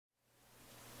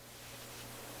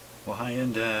Well, hi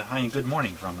and good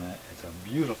morning from it's a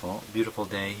beautiful, beautiful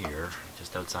day here,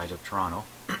 just outside of Toronto,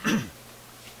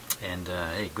 and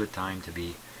hey, good time to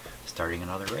be starting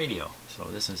another radio. So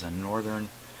this is a Northern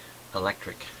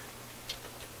Electric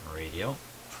radio.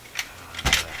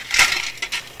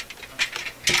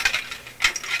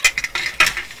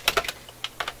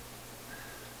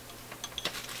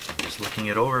 I'm just looking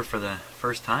it over for the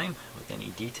first time with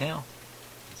any detail.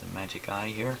 There's a magic eye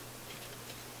here.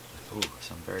 Ooh,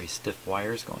 some very stiff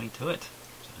wires going to it.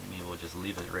 So maybe we'll just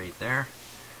leave it right there.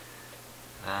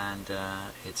 And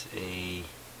it's a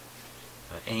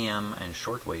AM and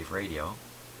shortwave radio.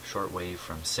 Shortwave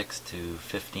from 6 to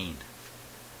 15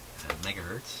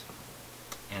 megahertz.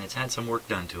 And it's had some work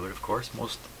done to it, of course.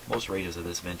 Most radios of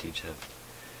this vintage have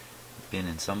been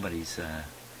in somebody's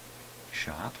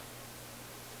shop.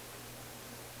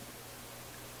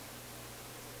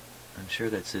 I'm sure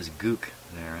that says Gook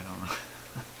there. I don't know.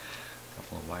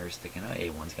 Couple of wires sticking out.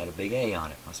 One's got a big A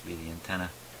on it. Must be the antenna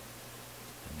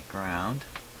in the ground.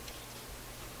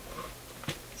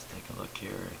 Let's take a look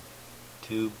here.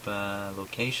 Tube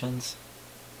locations.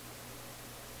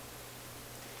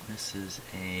 This is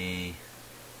a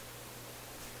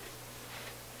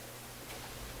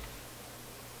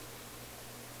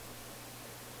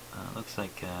looks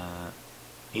like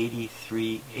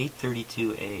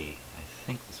 832A. I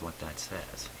think is what that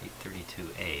says.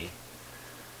 832A.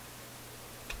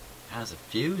 Has a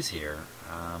fuse here.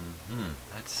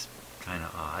 That's kind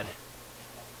of odd.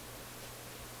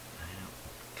 I'm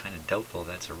kind of doubtful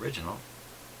that's original.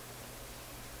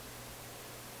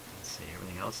 Let's see,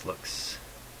 everything else looks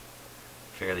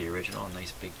fairly original. A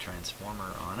nice big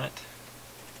transformer on it.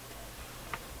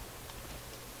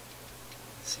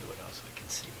 Let's see what else we can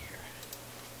see here.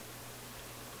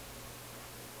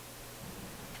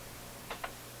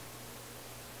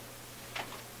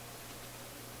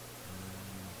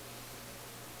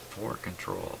 Four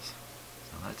controls.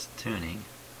 So that's tuning.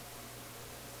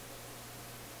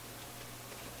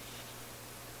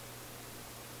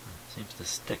 Seems to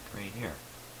stick right here.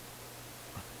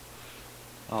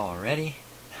 Already?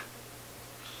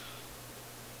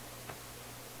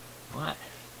 What?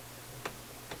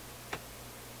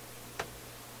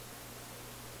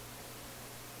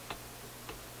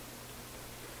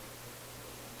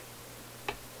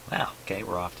 Well, okay,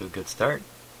 we're off to a good start.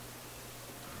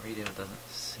 Radio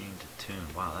doesn't seem to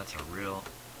tune. Wow, that's a real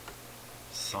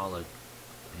solid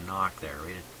knock there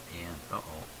right at the end.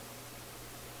 Uh-oh.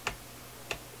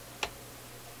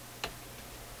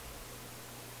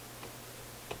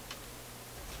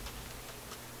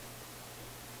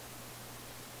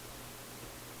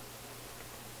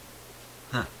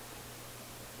 Huh.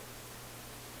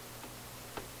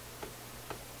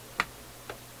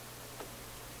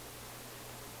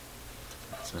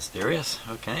 That's mysterious.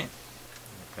 Okay.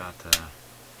 Got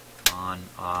on,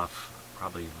 off,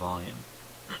 probably volume.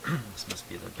 This must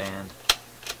be the band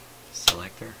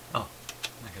selector. Oh,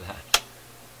 look at that.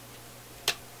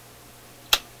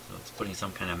 So it's putting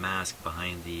some kind of mask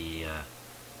behind the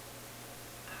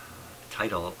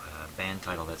title, band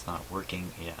title that's not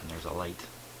working. Yeah, and there's a light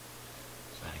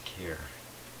back here.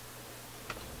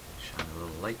 Shine a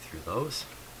little light through those.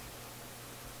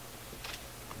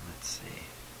 Let's see.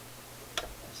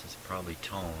 This is probably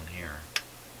tone here.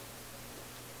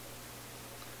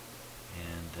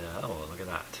 And, oh, look at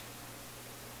that.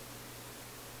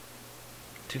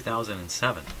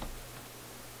 2007.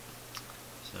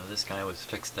 So this guy was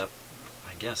fixed up,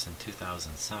 I guess, in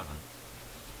 2007.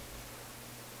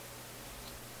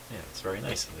 Yeah, it's very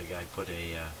nice that the guy put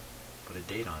a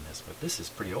date on this, but this is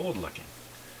pretty old looking.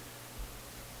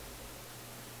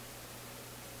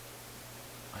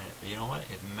 You know what?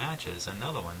 It matches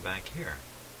another one back here.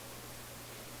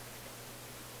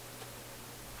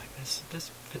 This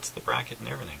fits the bracket and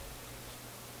everything.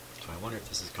 So I wonder if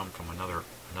this has come from another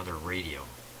radio,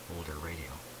 older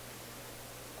radio.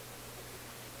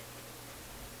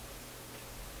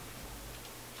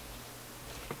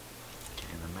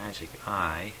 And the magic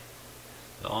eye,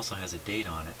 it also has a date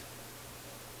on it.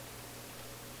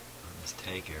 On this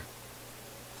tag here.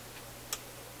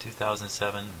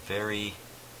 2007, very,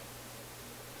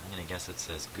 I'm going to guess it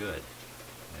says good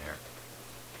there.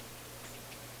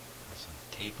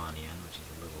 Tape on the end, which is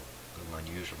a little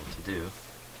unusual to do.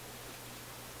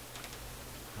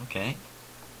 Okay,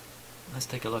 let's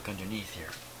take a look underneath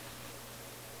here.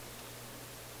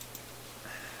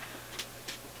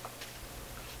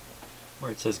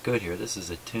 Where it says good here, this is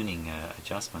a tuning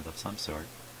adjustment of some sort.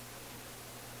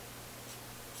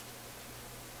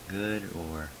 Good,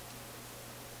 or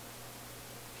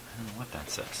I don't know what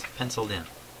that says. Penciled in.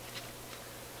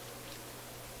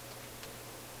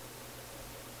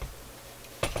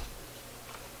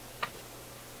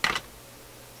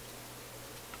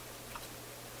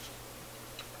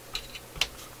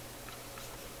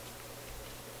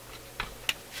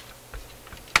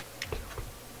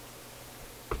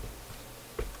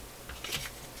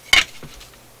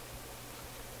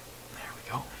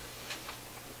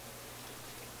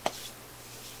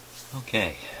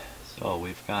 Okay, so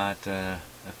we've got a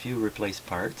few replaced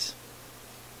parts.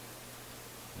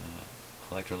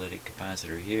 Electrolytic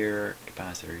capacitor here,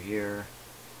 capacitor here.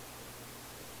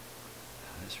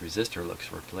 This resistor looks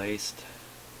replaced,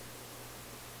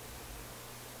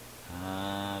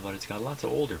 but it's got lots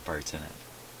of older parts in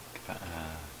it.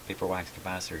 Paper wax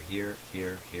capacitor here,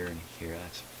 here, here, and here.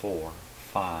 That's 4,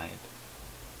 5.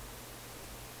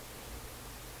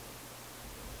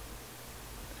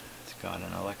 It's got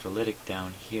an electrolytic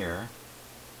down here.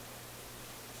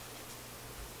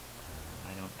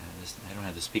 I don't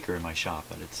have the speaker in my shop,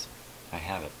 but I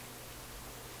have it.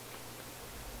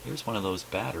 Here's one of those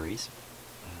batteries.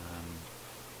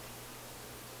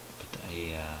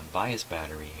 A bias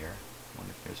battery here. I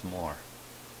wonder if there's more.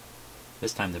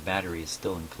 This time the battery is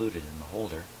still included in the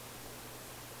holder.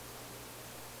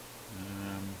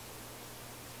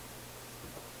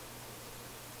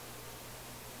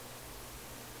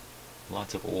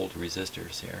 Lots of old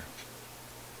resistors here.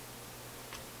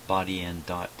 Body and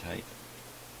dot type.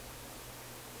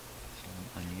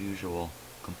 Some unusual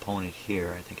component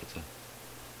here. I think it's a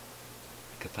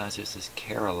capacitor. It says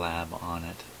Carolab on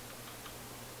it.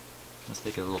 Let's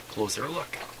take a little closer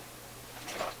look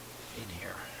in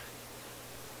here.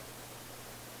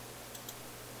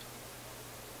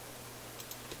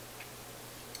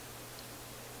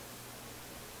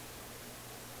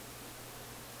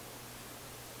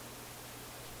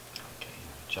 Okay,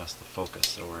 adjust the focus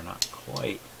so we're not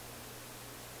quite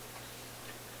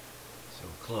so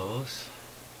close.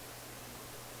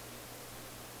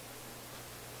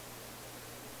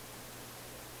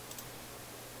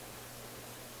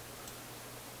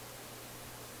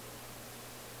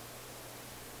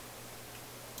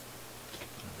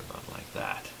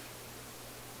 That.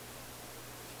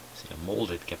 See a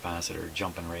molded capacitor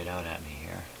jumping right out at me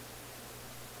here.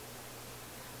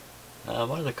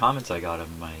 One of the comments I got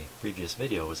of my previous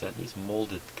video was that these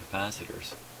molded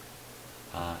capacitors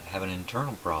have an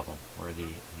internal problem where the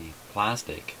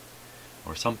plastic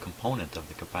or some component of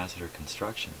the capacitor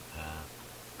construction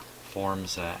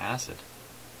forms acid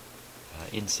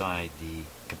inside the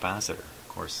capacitor. Of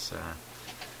course,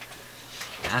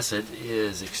 acid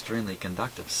is extremely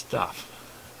conductive stuff.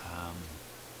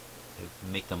 It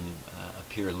make them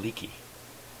appear leaky.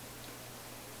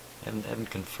 I haven't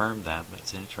confirmed that, but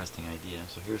it's an interesting idea.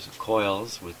 So here's the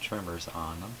coils with trimmers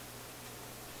on them.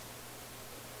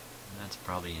 And that's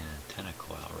probably an antenna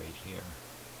coil right here.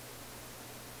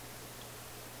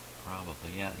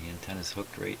 Probably, yeah, the antenna's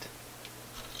hooked right.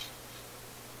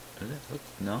 Is it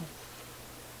hooked? No?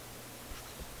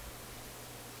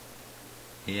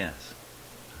 Yes.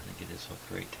 I think it is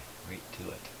hooked right to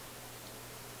it.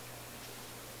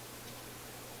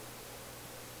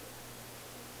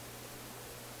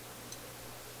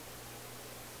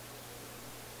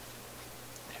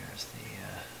 There's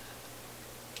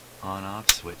the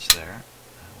on-off switch there,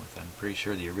 with I'm pretty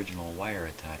sure the original wire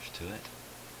attached to it.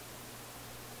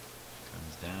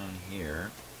 Comes down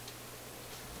here.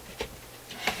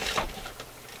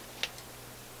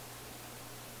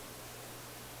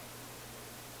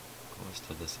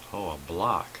 To this, oh, a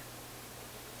block.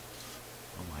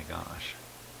 Oh my gosh.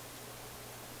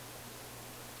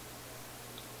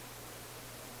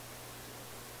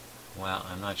 Well,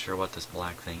 I'm not sure what this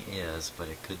black thing is, but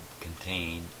it could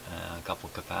contain a couple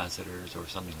capacitors or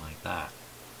something like that.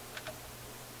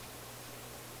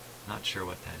 Not sure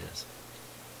what that is.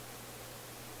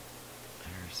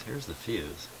 Here's the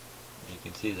fuse. You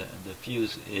can see that the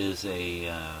fuse is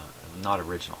not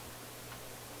original.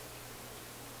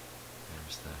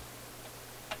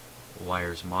 The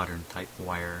wire's modern type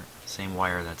wire, same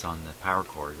wire that's on the power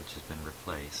cord, which has been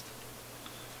replaced.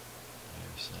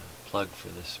 There's a plug for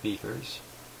the speaker,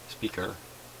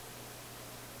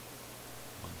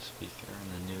 one speaker,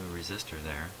 and the new resistor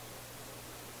there.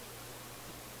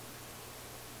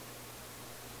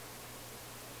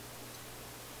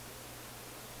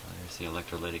 There's the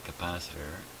electrolytic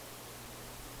capacitor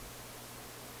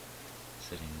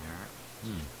sitting there.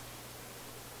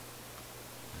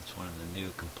 That's one of the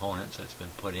new components that's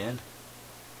been put in.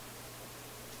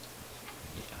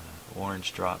 The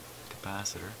orange drop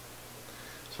capacitor.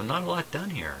 So not a lot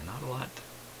done here. Not an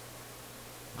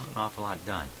awful lot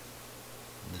done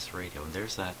in this radio. And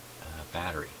there's that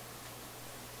battery.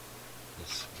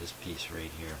 This piece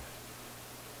right here.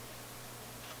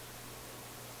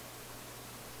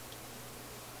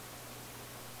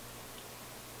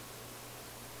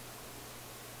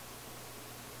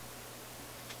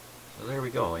 So there we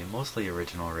go, a mostly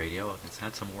original radio. It's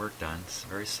had some work done. It's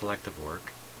very selective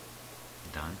work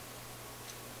done.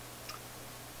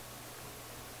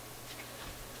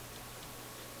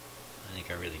 I think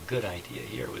a really good idea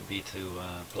here would be to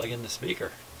plug in the speaker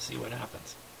and see what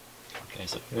happens. Okay,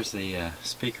 so here's the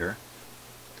speaker.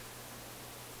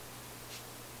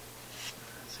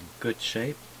 It's in good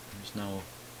shape. There's no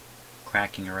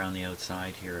cracking around the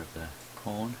outside here of the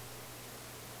cone.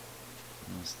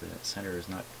 Notice the center is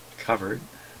not covered.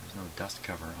 There's no dust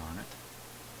cover on it.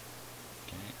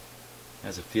 Okay. It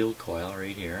has a field coil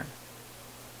right here.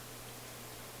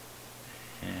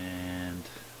 And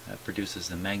that produces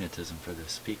the magnetism for the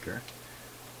speaker.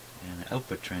 And the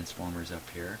output transformers up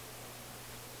here.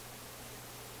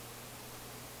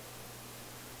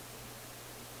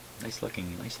 Nice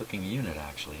looking unit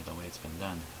actually, the way it's been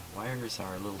done. The wires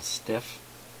are a little stiff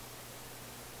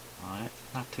on it,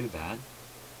 not too bad.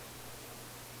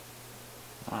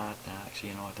 Actually,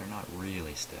 you know what, they're not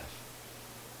really stiff.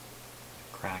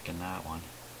 Crack in that one.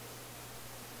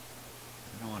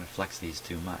 I don't want to flex these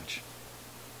too much.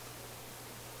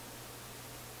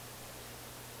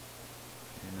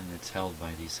 And then it's held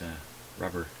by these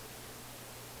rubber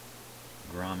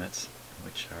grommets,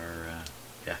 which are,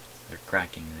 yeah, they're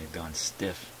cracking and they've gone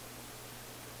stiff.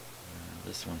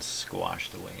 This one's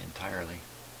squashed away entirely.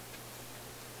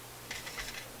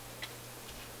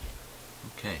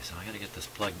 Okay, so I gotta get this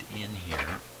plugged in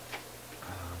here.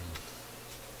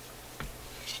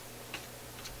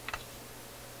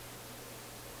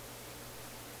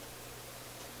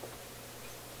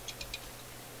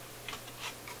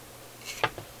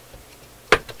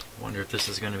 Wonder if this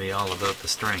is going to be all about the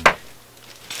string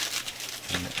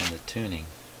and the tuning.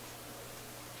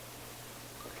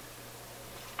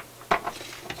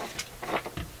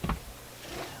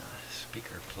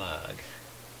 Speaker plug.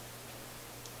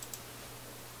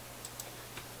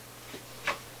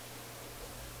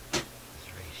 It's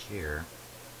right here.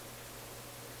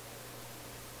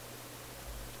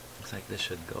 Looks like this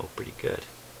should go pretty good.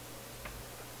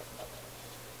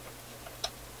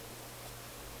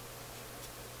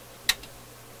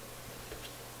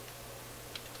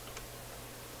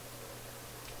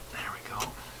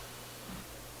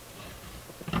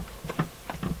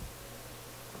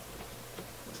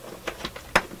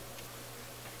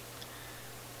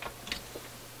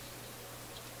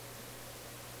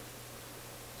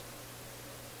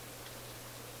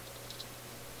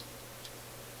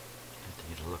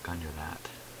 Look under that.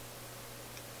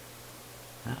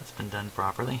 Now it's been done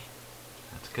properly.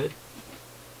 That's good.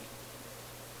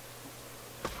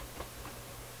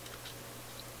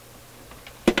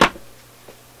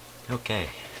 Okay,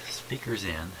 speaker's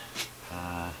in.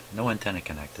 No antenna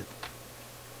connected.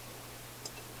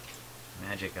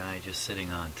 Magic Eye just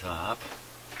sitting on top.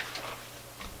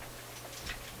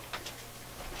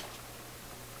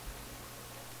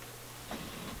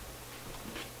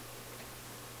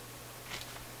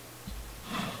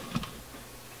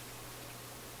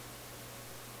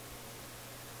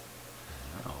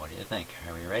 What do you think?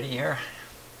 Are we ready here?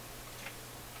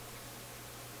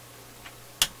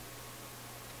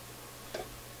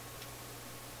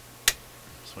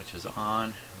 Switch is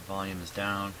on, volume is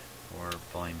down, or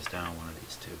volume is down, one of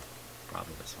these two.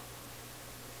 Probably this one.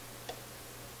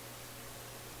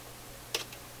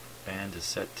 Band is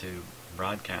set to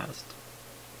broadcast.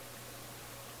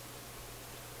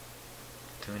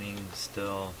 Tuning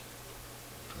still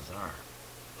bizarre.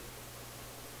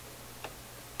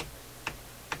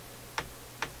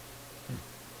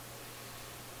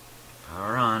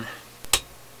 Power on.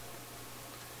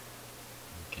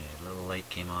 Okay, a little light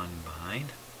came on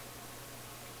behind.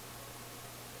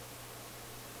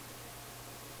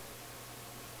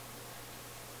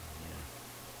 Yeah.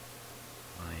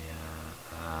 My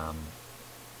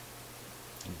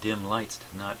dim lights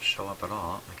did not show up at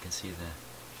all. I can see the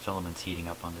filaments heating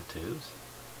up on the tubes.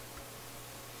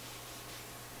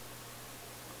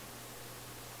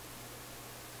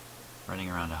 Running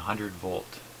around 100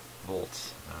 volts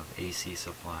of AC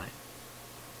supply.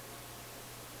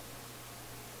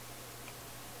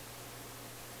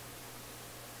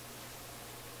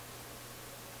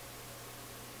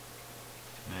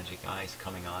 Magic Eye's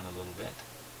coming on a little bit.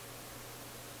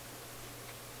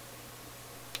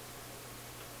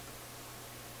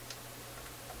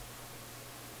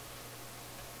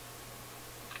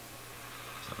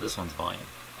 So this one's volume.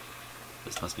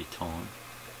 This must be tone.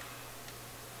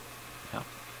 Yep.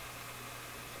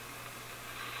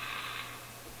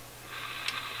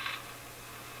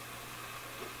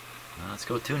 Let's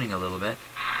go tuning a little bit.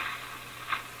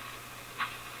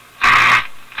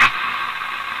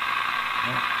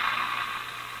 Yeah.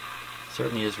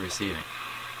 Certainly is receiving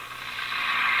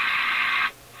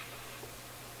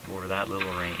over that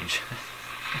little range.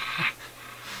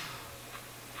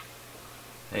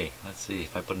 Hey, let's see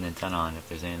if I put an antenna on, if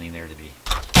there's anything there to be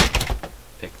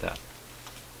picked up.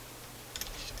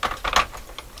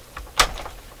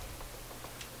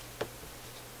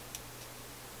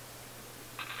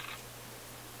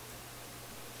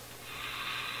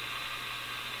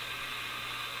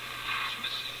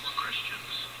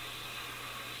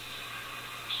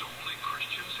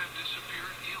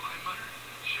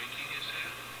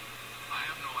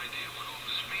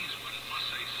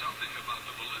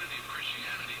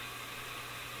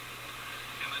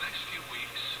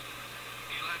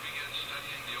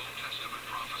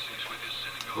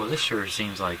 Well, this sure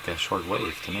seems like a short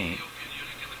wave to me.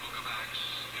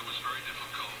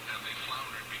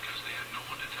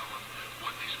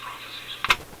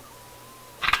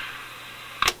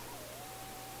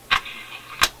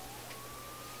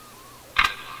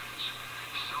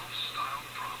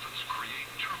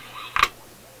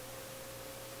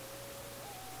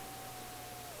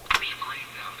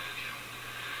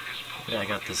 Yeah, I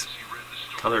got this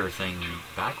color thing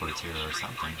backwards here or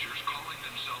something.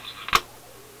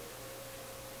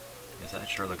 Because that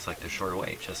sure looks like the short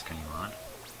wave just came on.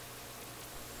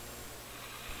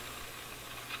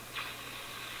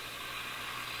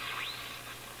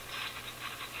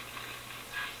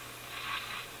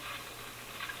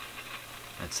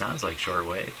 That sounds like short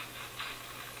wave.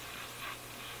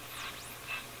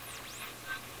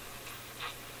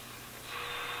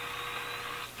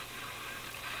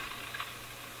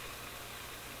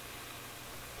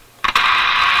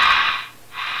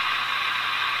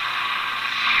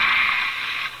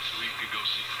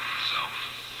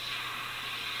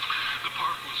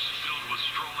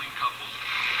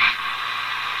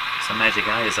 Some magic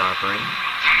eye is operating.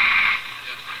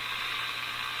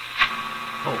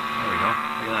 Oh, there we go.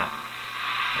 Look at that.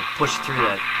 I pushed through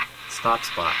that stop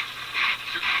spot.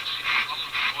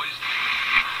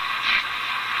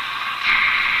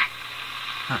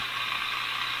 Huh.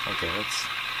 Okay, let's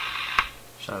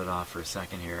shut it off for a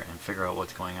second here and figure out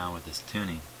what's going on with this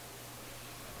tuning.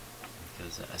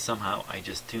 Because somehow I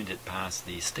just tuned it past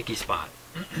the sticky spot.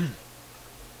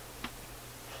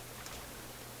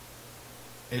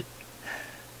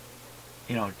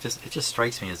 It just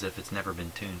strikes me as if it's never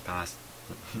been tuned past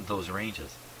those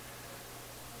ranges,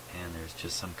 and there's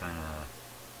just some kind of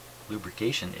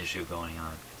lubrication issue going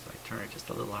on. So I turn it just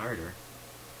a little harder,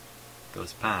 it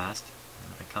goes past,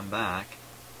 and I come back,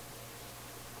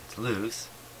 it's loose.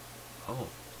 Oh,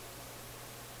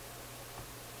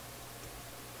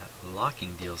 that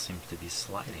locking deal seems to be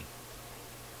sliding.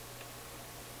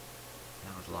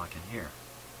 Now it's locking here.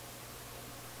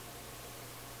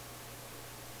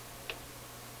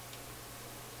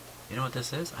 You know what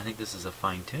this is? I think this is a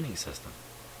fine-tuning system.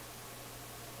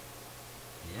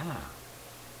 Yeah.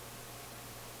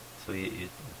 So you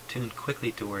tune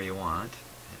quickly to where you want.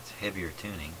 It's heavier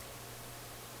tuning.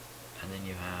 And then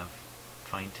you have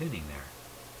fine-tuning there.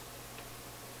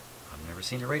 I've never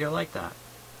seen a radio like that.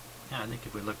 Yeah, I think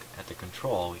if we look at the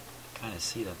control, we kind of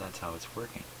see that that's how it's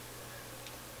working.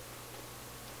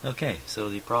 Okay, so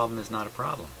the problem is not a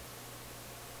problem.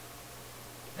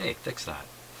 Hey, fix that.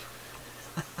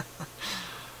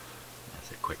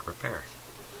 That's a quick repair.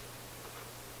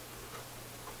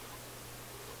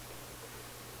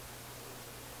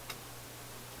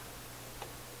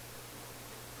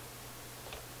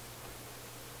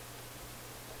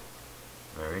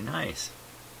 Very nice.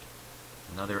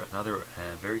 Another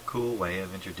very cool way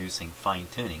of introducing fine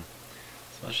tuning,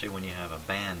 especially when you have a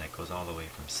band that goes all the way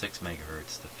from 6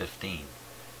 megahertz to 15.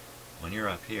 When you're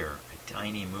up here, a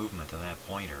tiny movement of that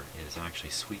pointer is actually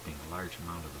sweeping a large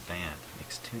amount of the band. It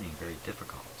makes tuning very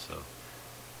difficult. So,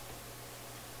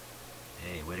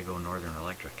 hey, way to go, Northern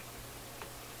Electric.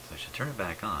 So I should turn it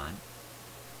back on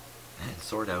and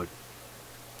sort out.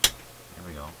 There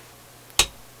we go.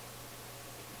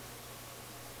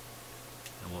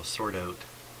 And we'll sort out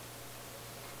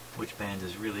which band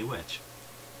is really which.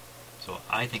 So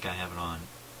I think I have it on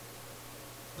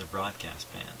the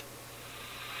broadcast band.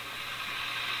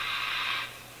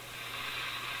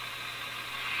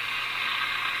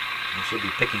 We should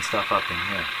be picking stuff up in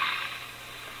here.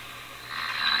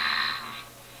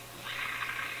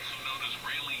 Also known as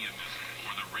Raelianism,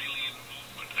 or the Raelian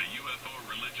movement, a UFO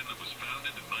religion that was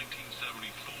founded in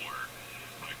 1974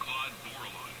 by Claude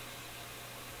Bourlon.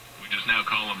 We just now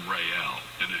call him Rael.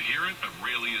 An adherent of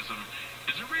Raelianism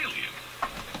is a Raelian.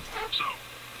 So,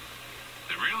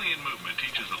 the Raelian movement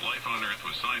teaches that life on Earth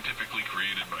was scientifically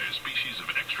created by a species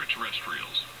of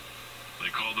extraterrestrials. They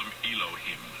call them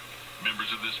Elohim.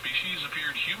 Members of this species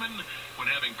appeared human when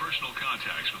having personal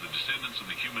contacts with the descendants of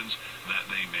the humans that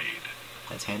they made.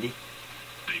 That's handy.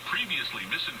 They previously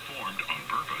misinformed on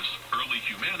purpose early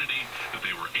humanity that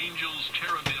they were angels,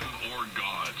 cherubim, or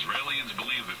gods. Raelians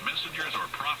believe that messengers or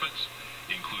prophets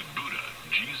include Buddha,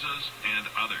 Jesus, and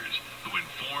others who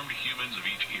informed humans of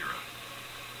each era.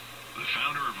 The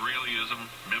founder of Raelianism,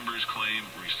 members claim,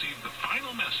 received the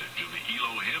final message of the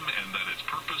Elohim and that its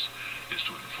purpose is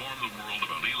to inform the world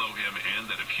about Elohim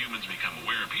and that if humans become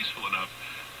aware and peaceful enough,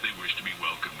 they wish to be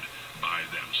welcomed by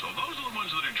them. So those are the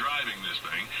ones that are driving this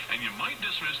thing, and you might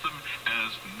dismiss them as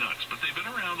nuts, but they've been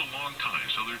around a long time,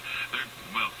 so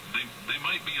they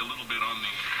might be a little bit on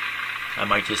the... I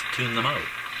might just tune them out.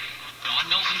 Don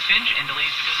Milton Finch and delays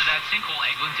because of that sinkhole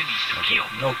Eglinton east of Kiel.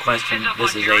 No question,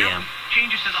 this is Ontario, AM.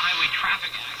 Changes to the Highway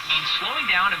Traffic Act means slowing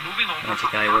down and moving over That's a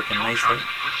from guy working tow nicely. trucks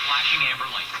with flashing amber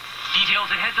lights. Details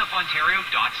at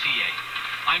headsupontario.ca.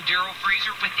 I'm Daryl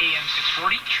Fraser with AM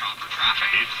 640 Chopper Traffic.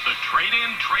 It's the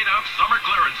Trade-In, Trade-Up Summer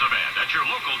Clearance Event at your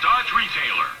local Dodge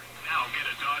retailer. Now get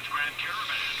a Dodge Grand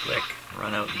Caravan. Click,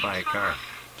 run out and buy a car.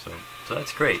 So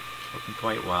that's great. Working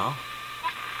quite well.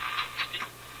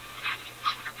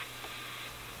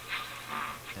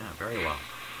 Yeah, very well.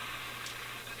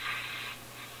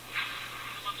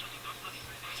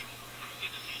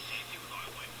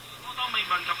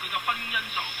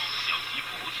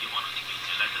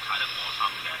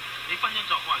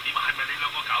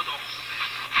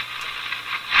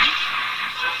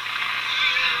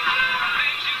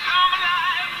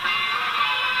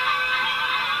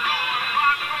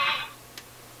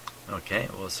 Okay,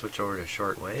 we'll switch over to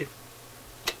shortwave.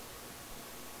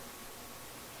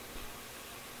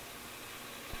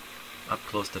 Up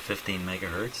close to 15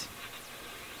 megahertz.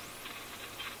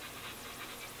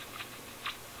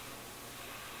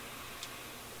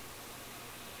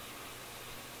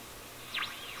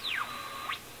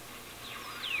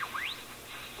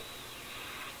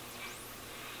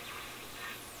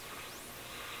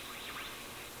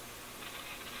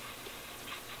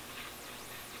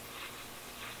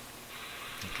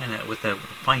 Kind of with the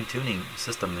fine-tuning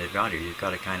system they've got here, you've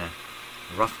got to kind of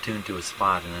rough tune to a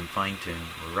spot and then fine tune,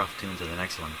 or rough tune to the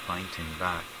next one, fine tune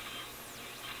back.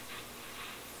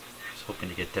 Just hoping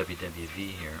to get WWV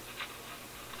here.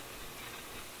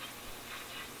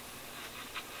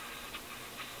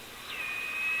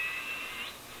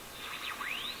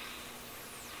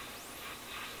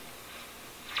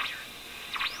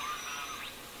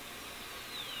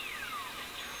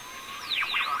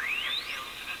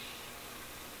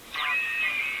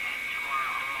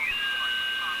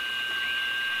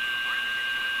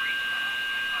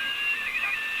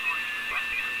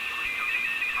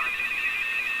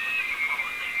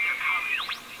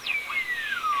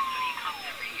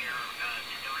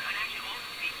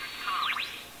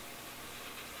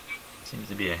 Seems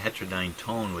to be a heterodyne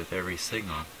tone with every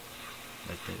signal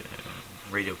that the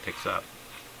radio picks up.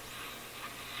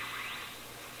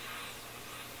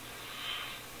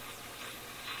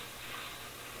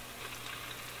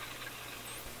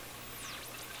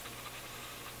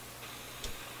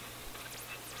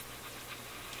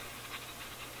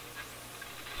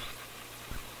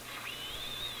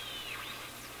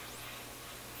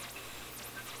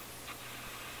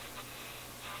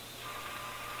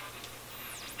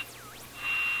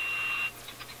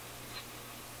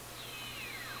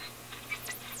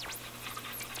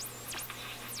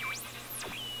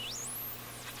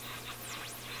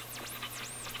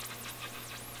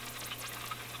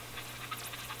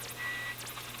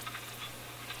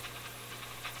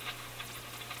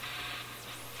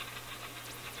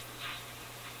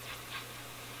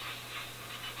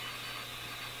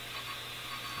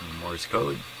 Morse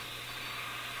code.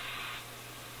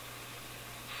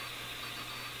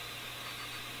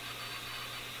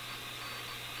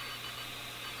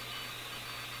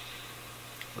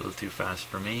 A little too fast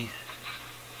for me.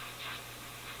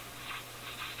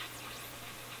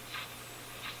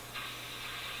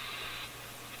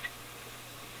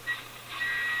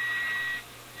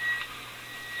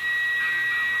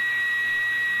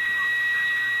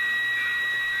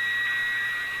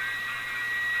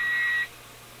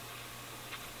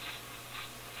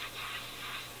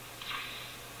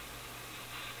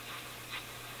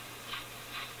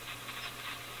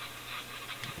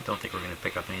 I don't think we're going to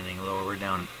pick up anything lower. We're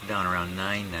down around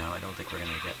 9 now. I don't think we're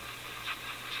going to get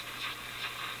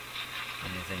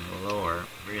anything lower.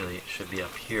 Really, it should be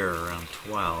up here around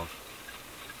 12.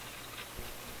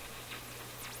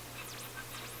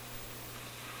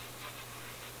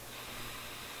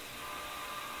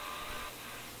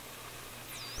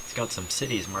 It's got some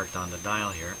cities marked on the dial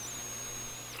here.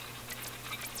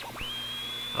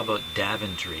 How about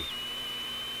Daventry?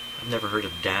 I've never heard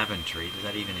of Daventry. Does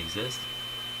that even exist?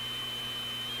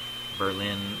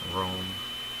 Berlin, Rome,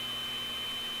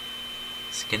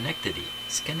 Schenectady.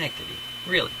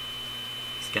 Really?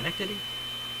 Schenectady?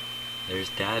 There's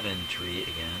Daventry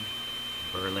again.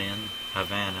 Berlin,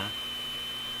 Havana,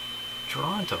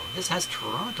 Toronto. This has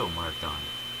Toronto marked on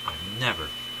it. I've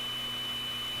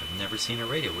never seen a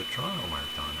radio with Toronto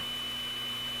marked on it.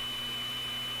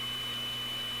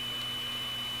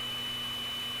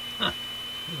 Huh.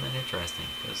 Isn't that interesting?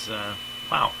 Because,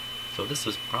 wow. So this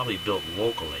was probably built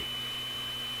locally.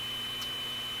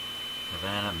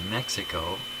 Havana,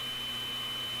 Mexico,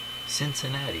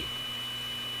 Cincinnati,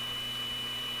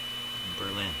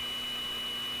 Berlin.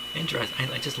 Interesting.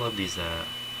 I just love these,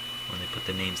 when they put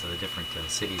the names of the different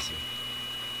cities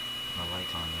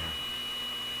alike on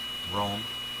there. Rome.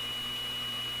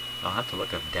 I'll have to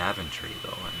look up Daventry,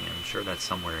 though. I mean, I'm sure that's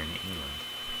somewhere in England.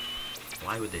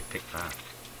 Why would they pick that?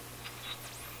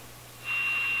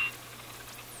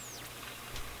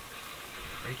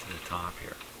 Right to the top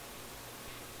here.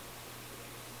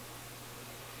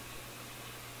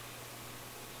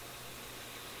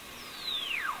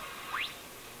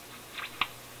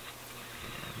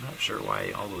 Yeah, I'm not sure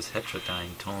why all those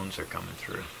heterodyne tones are coming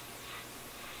through.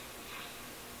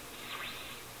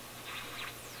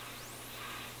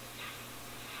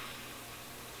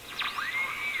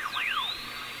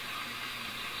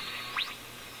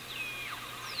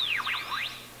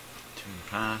 Tune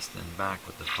past and back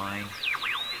with the fine.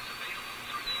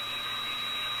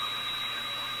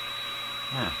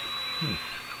 Yeah.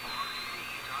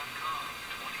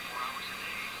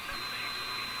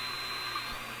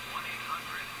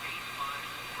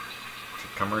 It's a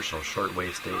commercial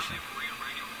shortwave station.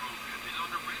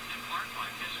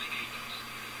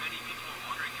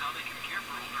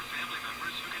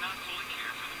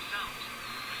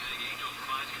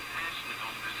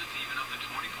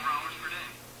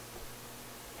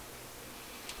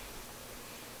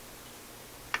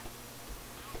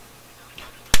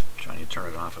 Trying to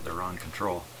turn it off with the wrong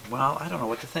control. Well, I don't know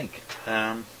what to think.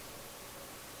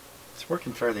 It's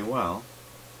working fairly well.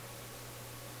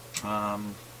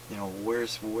 You know, where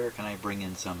can I bring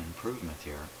in some improvement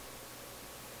here?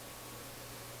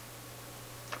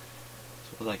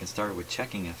 Suppose I can start with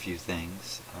checking a few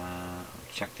things.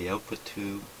 Check the output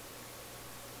tube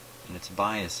and its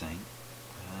biasing.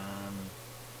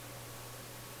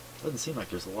 Doesn't seem like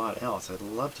there's a lot else. I'd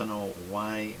love to know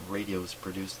why radios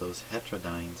produce those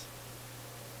heterodynes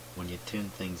when you tune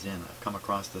things in. I've come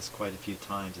across this quite a few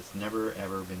times. It's never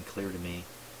ever been clear to me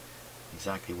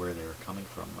exactly where they're coming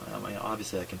from. I mean,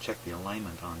 obviously I can check the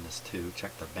alignment on this too,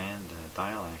 check the band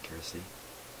dial accuracy.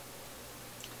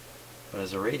 But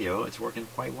as a radio, it's working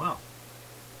quite well.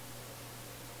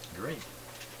 Great.